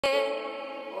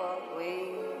what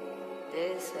we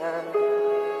deserve.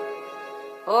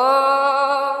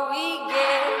 Oh, we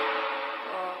get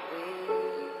what we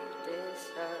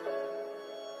deserve.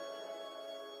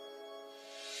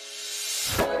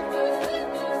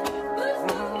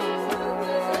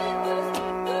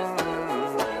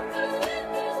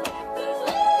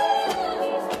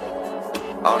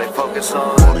 All they focus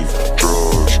on money,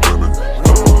 drugs, women,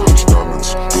 cars,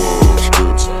 diamonds, gloves,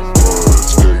 trips,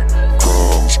 words, hey,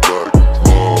 comes back,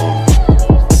 mom.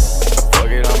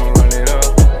 fuck it, I'ma run it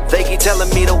up. They keep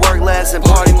telling me to work less and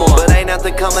party more, but ain't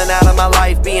nothing coming out of my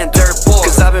life being dirt poor.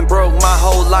 Cause I've been broke my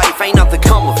whole life, ain't nothing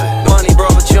come of it. Money, bro,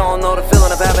 but you don't know the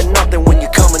feeling of having nothing when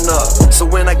you're coming up. So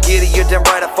when I get it, you're damn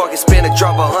right, I fucking spend it.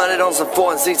 Drop 100 on some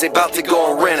 4 and 6, they bout to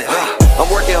go and rent it. I'm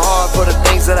working hard for the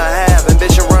things that I have.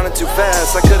 Ambition running too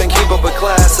fast, I couldn't keep up with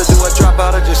class. So do I drop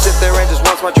out or just sit there and just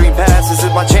watch my dream pass? This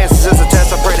is my chance, this is a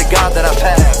test, I pray to God that I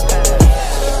pass.